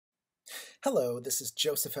Hello, this is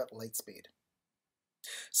Joseph at Lightspeed.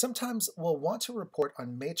 Sometimes we'll want to report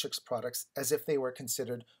on matrix products as if they were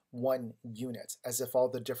considered one unit, as if all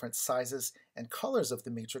the different sizes and colors of the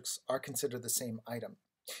matrix are considered the same item.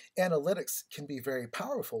 Analytics can be very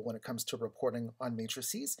powerful when it comes to reporting on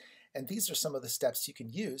matrices, and these are some of the steps you can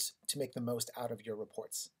use to make the most out of your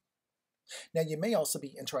reports. Now, you may also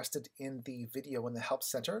be interested in the video in the Help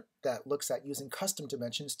Center that looks at using custom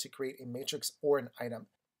dimensions to create a matrix or an item.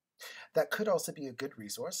 That could also be a good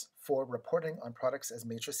resource for reporting on products as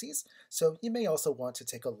matrices, so you may also want to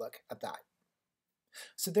take a look at that.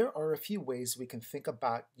 So there are a few ways we can think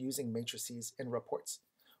about using matrices in reports.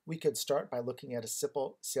 We could start by looking at a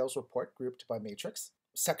simple sales report grouped by matrix.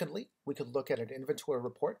 Secondly, we could look at an inventory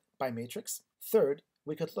report by matrix. Third,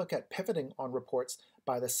 we could look at pivoting on reports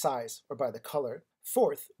by the size or by the color.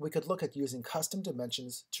 Fourth, we could look at using custom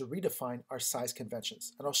dimensions to redefine our size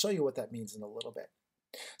conventions, and I'll show you what that means in a little bit.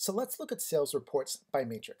 So let's look at sales reports by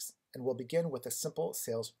matrix, and we'll begin with a simple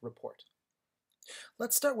sales report.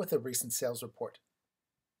 Let's start with a recent sales report.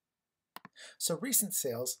 So recent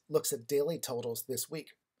sales looks at daily totals this week,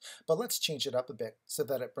 but let's change it up a bit so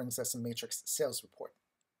that it brings us a matrix sales report.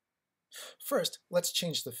 First, let's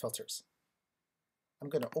change the filters. I'm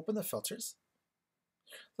going to open the filters.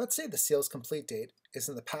 Let's say the sales complete date is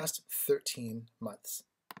in the past 13 months.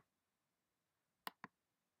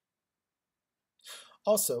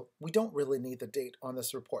 Also, we don't really need the date on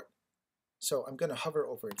this report, so I'm going to hover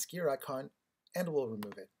over its gear icon and we'll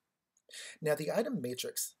remove it. Now the item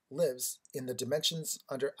matrix lives in the dimensions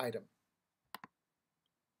under item.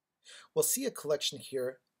 We'll see a collection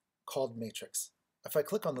here called matrix. If I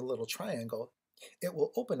click on the little triangle, it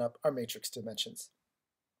will open up our matrix dimensions.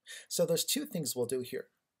 So there's two things we'll do here.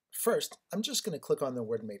 First, I'm just going to click on the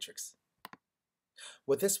word matrix.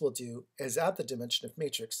 What this will do is add the dimension of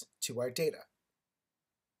matrix to our data.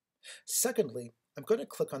 Secondly, I'm going to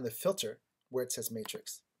click on the filter where it says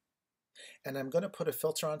matrix, and I'm going to put a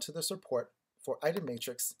filter onto this report for item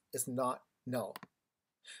matrix is not null.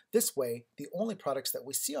 This way, the only products that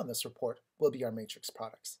we see on this report will be our matrix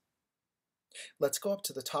products. Let's go up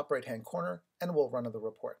to the top right-hand corner and we'll run the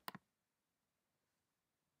report.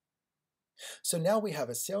 So now we have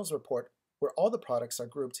a sales report where all the products are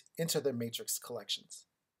grouped into their matrix collections.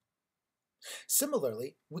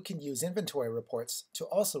 Similarly, we can use inventory reports to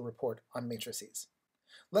also report on matrices.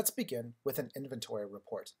 Let's begin with an inventory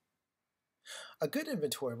report. A good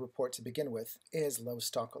inventory report to begin with is low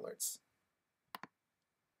stock alerts.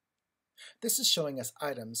 This is showing us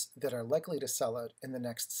items that are likely to sell out in the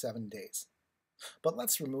next 7 days. But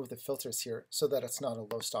let's remove the filters here so that it's not a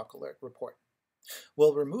low stock alert report.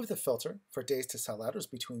 We'll remove the filter for days to sell out is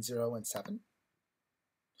between 0 and 7.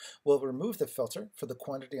 We'll remove the filter for the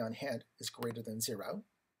quantity on hand is greater than 0.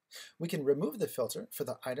 We can remove the filter for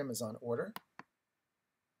the item is on order.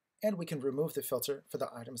 And we can remove the filter for the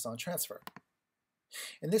items on transfer.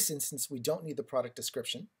 In this instance, we don't need the product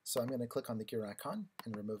description, so I'm going to click on the gear icon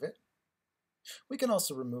and remove it. We can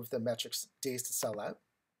also remove the metrics days to sell out.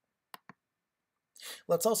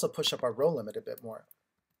 Let's also push up our row limit a bit more.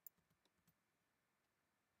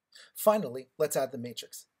 Finally, let's add the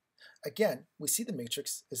matrix. Again, we see the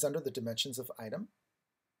matrix is under the dimensions of item.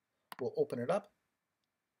 We'll open it up.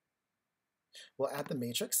 We'll add the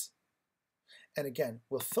matrix. And again,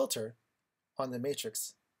 we'll filter on the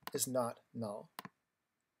matrix is not null.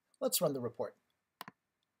 Let's run the report.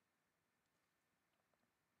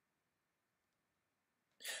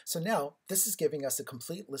 So now, this is giving us a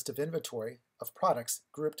complete list of inventory of products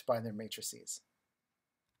grouped by their matrices.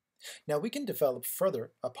 Now we can develop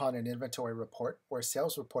further upon an inventory report or a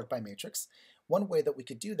sales report by matrix. One way that we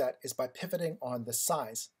could do that is by pivoting on the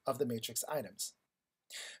size of the matrix items.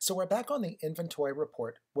 So we're back on the inventory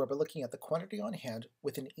report where we're looking at the quantity on hand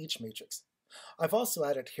within each matrix. I've also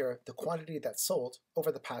added here the quantity that's sold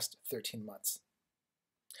over the past 13 months.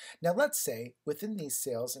 Now let's say within these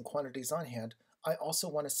sales and quantities on hand, I also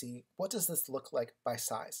want to see what does this look like by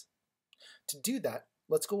size. To do that,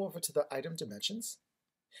 let's go over to the item dimensions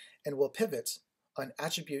and we'll pivot on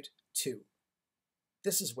attribute 2.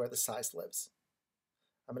 This is where the size lives.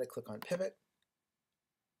 I'm going to click on pivot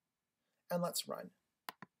and let's run.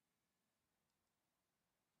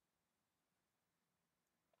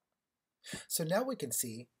 So now we can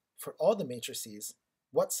see for all the matrices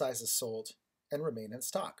what sizes sold and remain in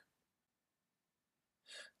stock.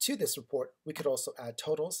 To this report, we could also add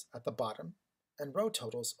totals at the bottom and row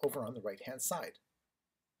totals over on the right-hand side.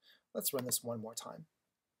 Let's run this one more time.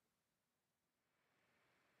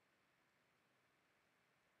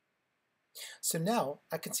 So now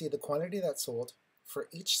I can see the quantity that's sold for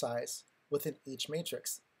each size within each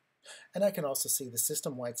matrix, And I can also see the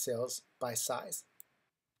system-wide sales by size.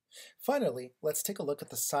 Finally, let's take a look at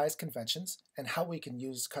the size conventions and how we can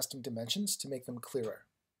use custom dimensions to make them clearer.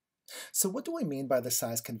 So what do I mean by the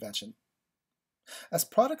size convention? As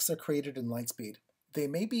products are created in Lightspeed, they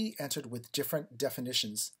may be entered with different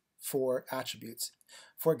definitions for attributes.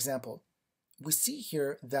 For example, we see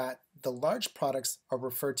here that the large products are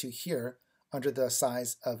referred to here under the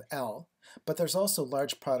size of L, but there's also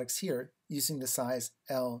large products here using the size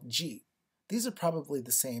LG. These are probably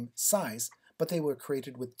the same size, but they were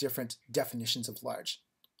created with different definitions of large.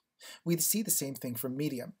 We see the same thing for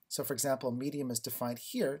medium. So for example, medium is defined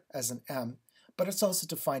here as an M, but it's also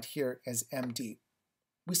defined here as MD.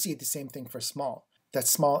 We see the same thing for small. That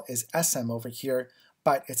small is SM over here,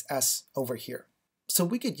 but it's S over here. So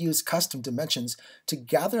we could use custom dimensions to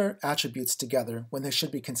gather attributes together when they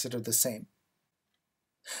should be considered the same.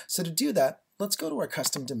 So to do that, let's go to our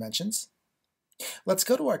custom dimensions. Let's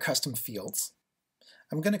go to our custom fields.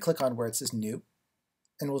 I'm going to click on where it says new,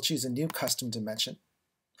 and we'll choose a new custom dimension.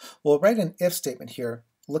 We'll write an if statement here,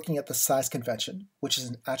 looking at the size convention, which is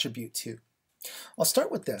an attribute 2. I'll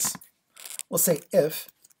start with this. We'll say if,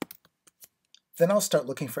 then I'll start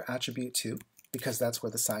looking for attribute 2, because that's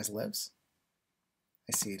where the size lives.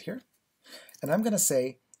 I see it here. And I'm going to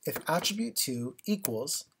say if attribute 2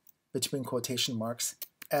 equals, between quotation marks,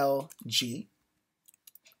 LG,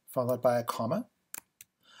 followed by a comma,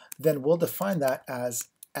 then we'll define that as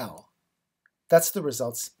L. That's the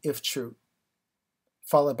results if true,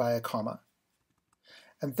 followed by a comma.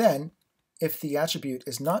 And then, if the attribute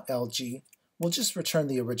is not LG, we'll just return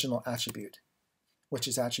the original attribute, which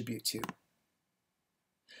is attribute 2.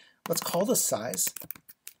 Let's call this size.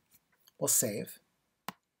 We'll save,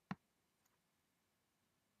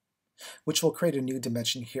 which will create a new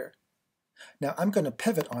dimension here. Now I'm going to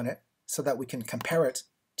pivot on it so that we can compare it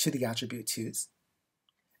to the attribute 2's.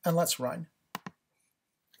 And let's run.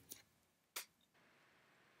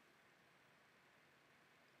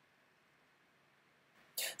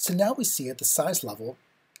 So now we see at the size level,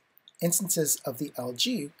 instances of the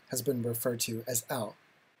LG has been referred to as L,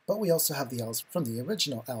 but we also have the L's from the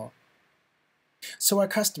original L. So our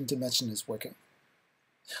custom dimension is working.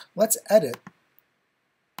 Let's edit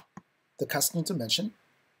the custom dimension,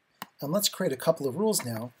 and let's create a couple of rules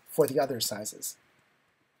now for the other sizes.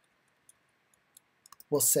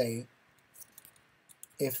 We'll say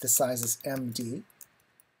if the size is MD,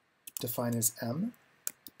 define as M,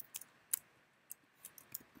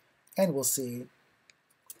 and we'll see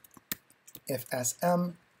if SM,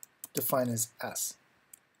 define as S.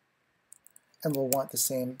 And we'll want the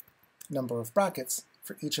same number of brackets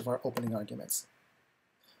for each of our opening arguments.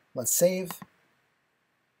 Let's save,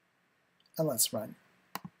 and let's run.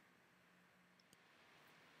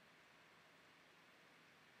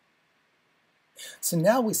 So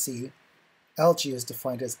now we see LG is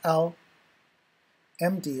defined as L,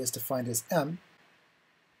 MD is defined as M,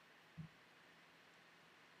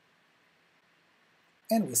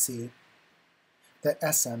 and we see that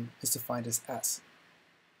SM is defined as S.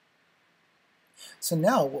 So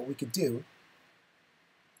now what we could do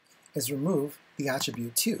is remove the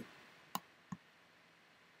attribute 2.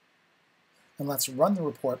 And let's run the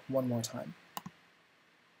report one more time.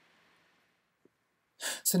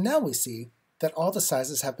 So now we see that all the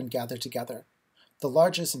sizes have been gathered together, the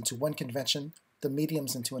larges into one convention, the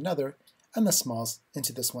mediums into another, and the smalls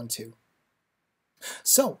into this one too.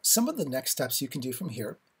 So some of the next steps you can do from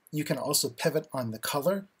here, you can also pivot on the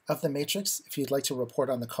color of the matrix if you'd like to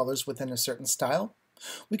report on the colors within a certain style.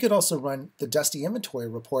 We could also run the Dusty Inventory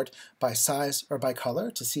report by size or by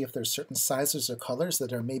color to see if there's certain sizes or colors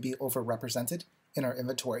that are maybe overrepresented in our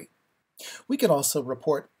inventory. We could also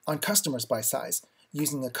report on customers by size,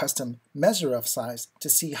 using a custom measure of size to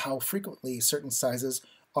see how frequently certain sizes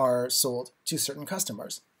are sold to certain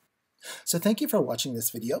customers. So thank you for watching this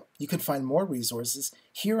video. You can find more resources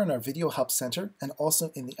here in our Video Help Center and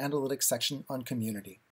also in the Analytics section on Community.